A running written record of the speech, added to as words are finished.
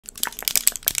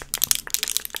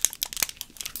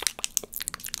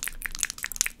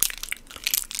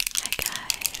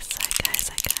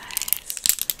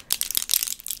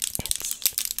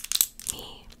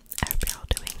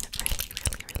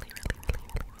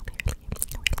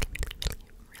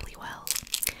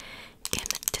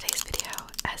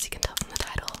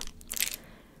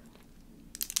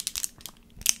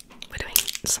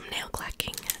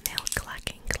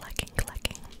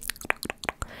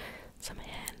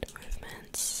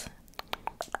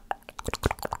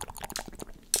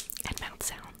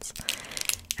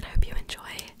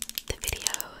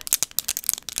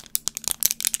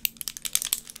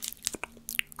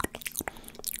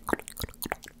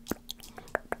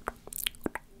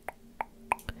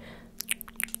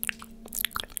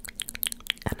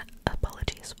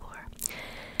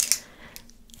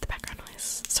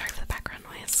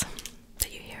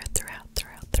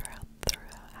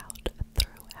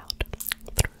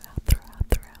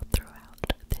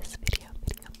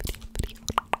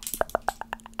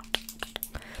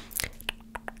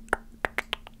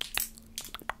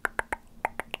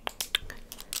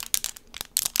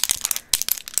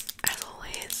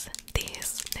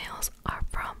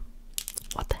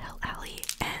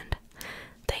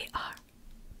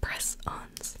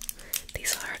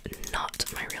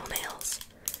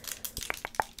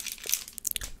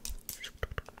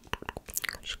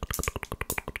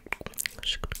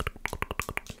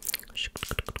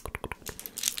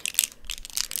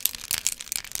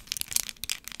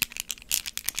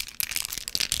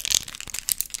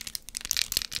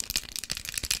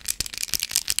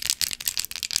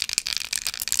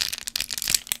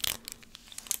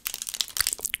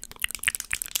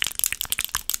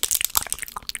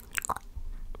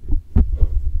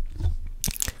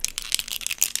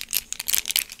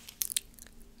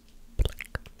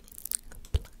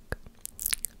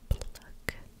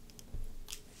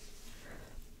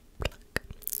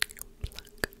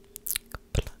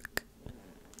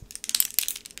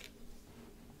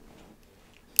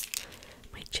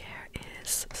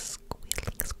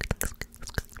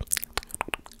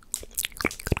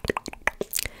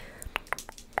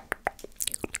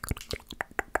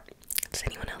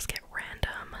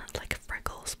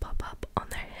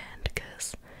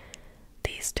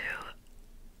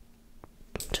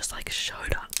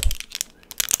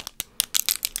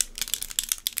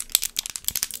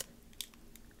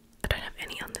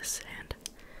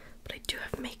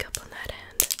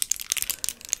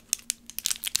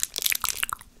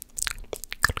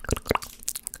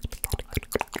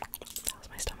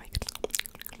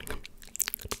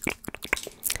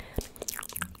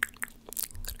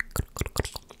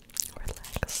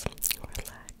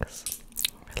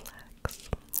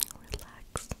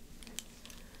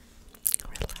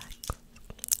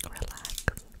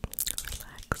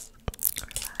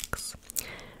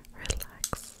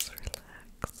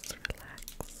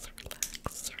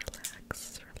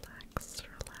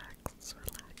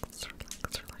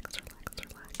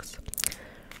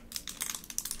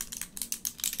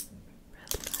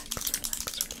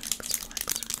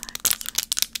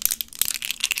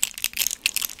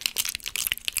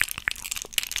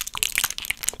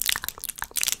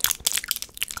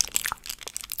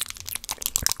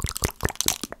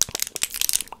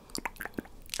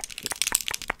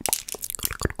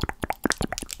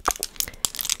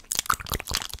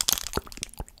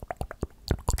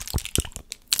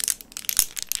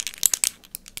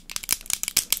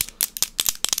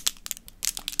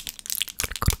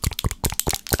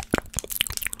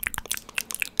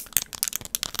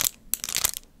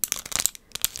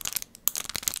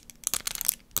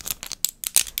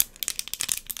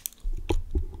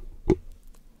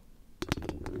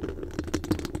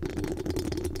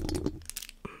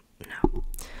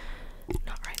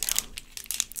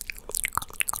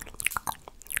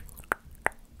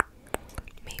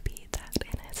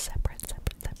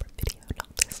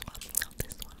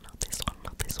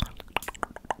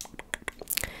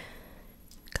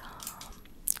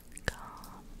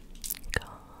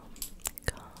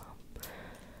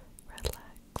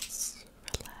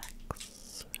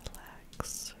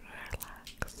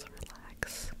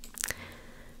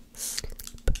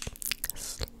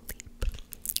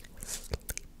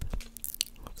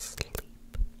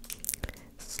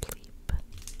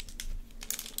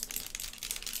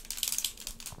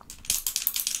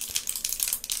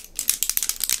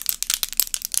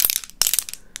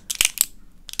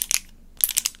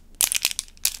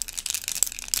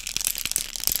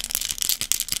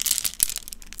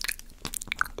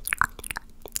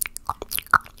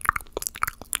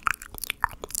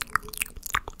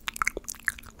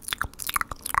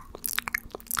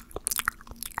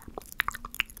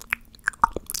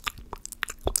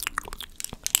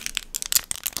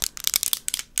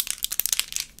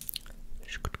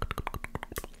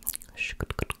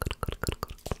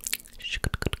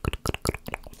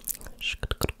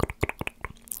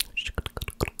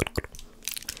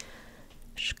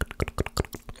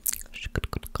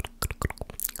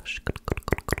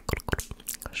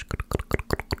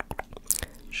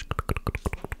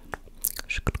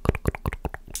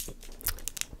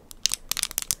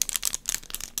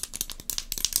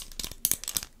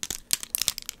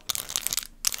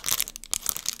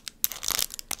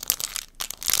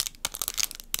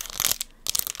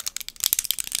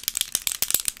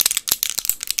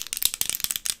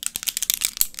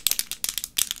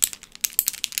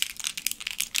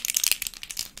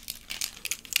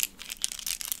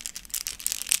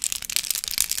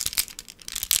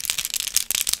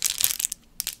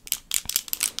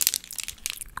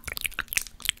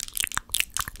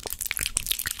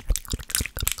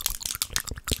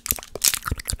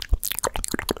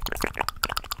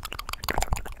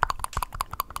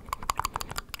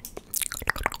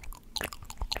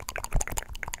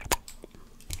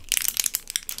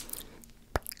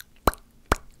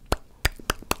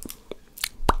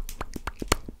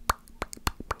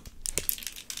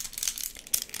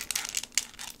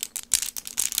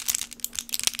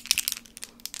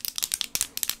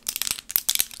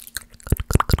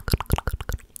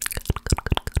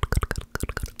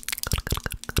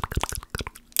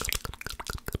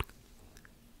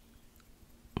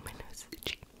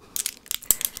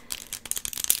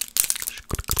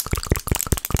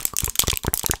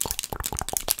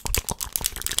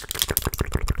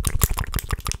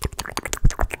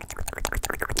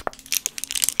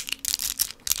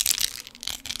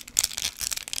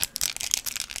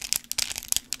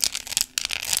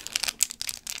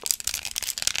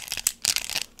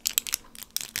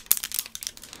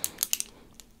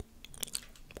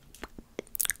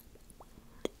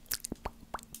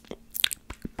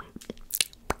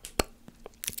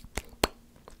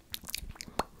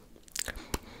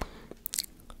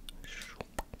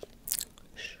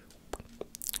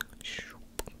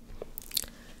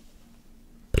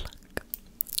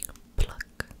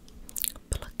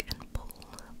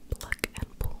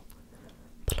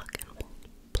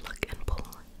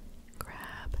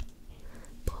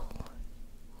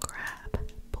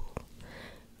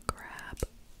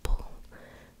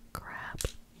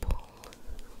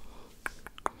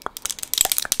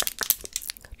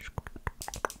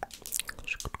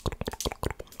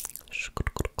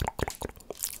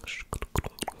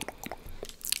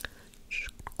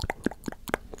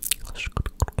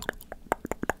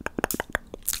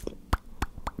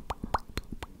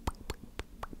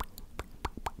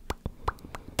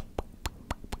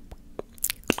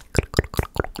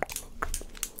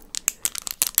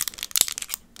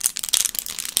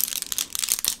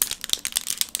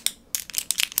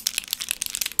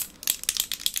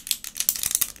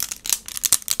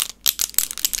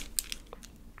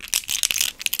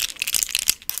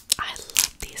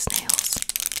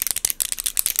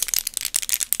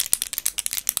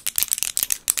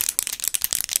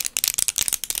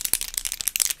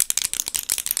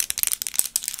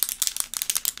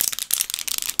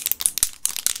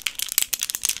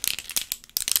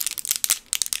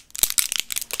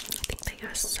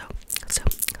are so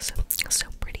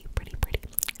pretty. We've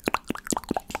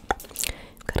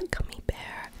got a gummy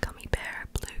bear, blue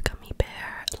gummy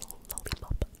bear,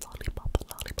 lollipop,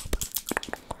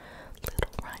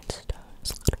 little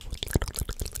rhinestones,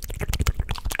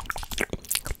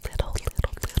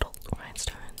 little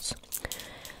rhinestones.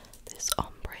 This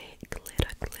ombre, glitter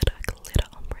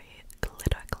ombre,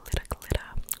 glitter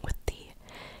with the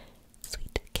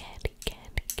sweet candy.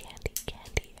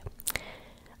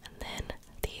 And then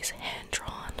these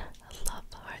hand-drawn love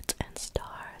hearts and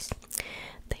stars.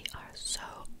 They are so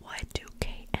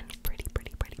Y2K and pretty.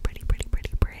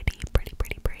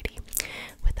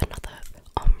 With another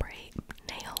ombre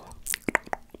nail,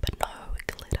 but no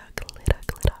glitter.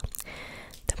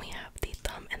 Then we have the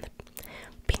thumb and the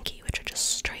pinky, which are just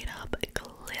straight up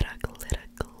glitter,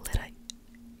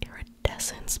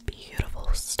 iridescence, beautiful,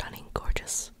 stunning,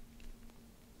 gorgeous,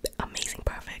 amazing,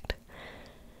 perfect,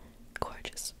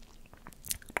 gorgeous,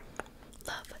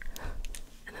 love.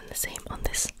 And then the same on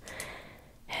this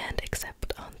hand,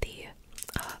 except on the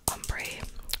ombre,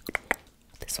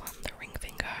 this one, the ring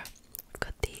finger. We've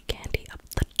got the candy up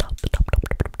the top,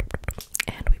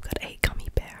 and we've got a gummy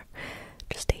bear,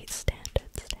 just a standard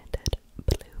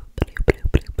blue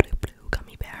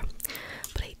gummy bear,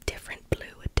 but a different blue.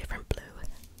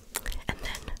 And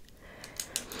then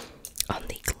on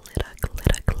the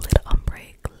glitter ombre,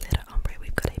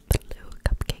 we've got a blue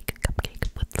cupcake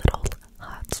with little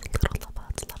hearts, little love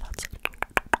hearts, little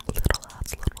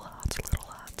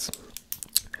hearts.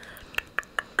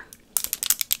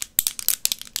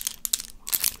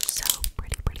 So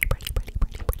pretty.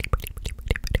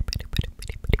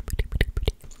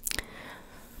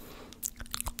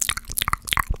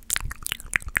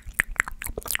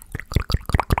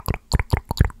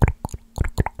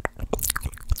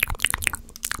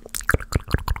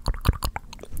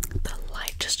 The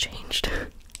light just changed.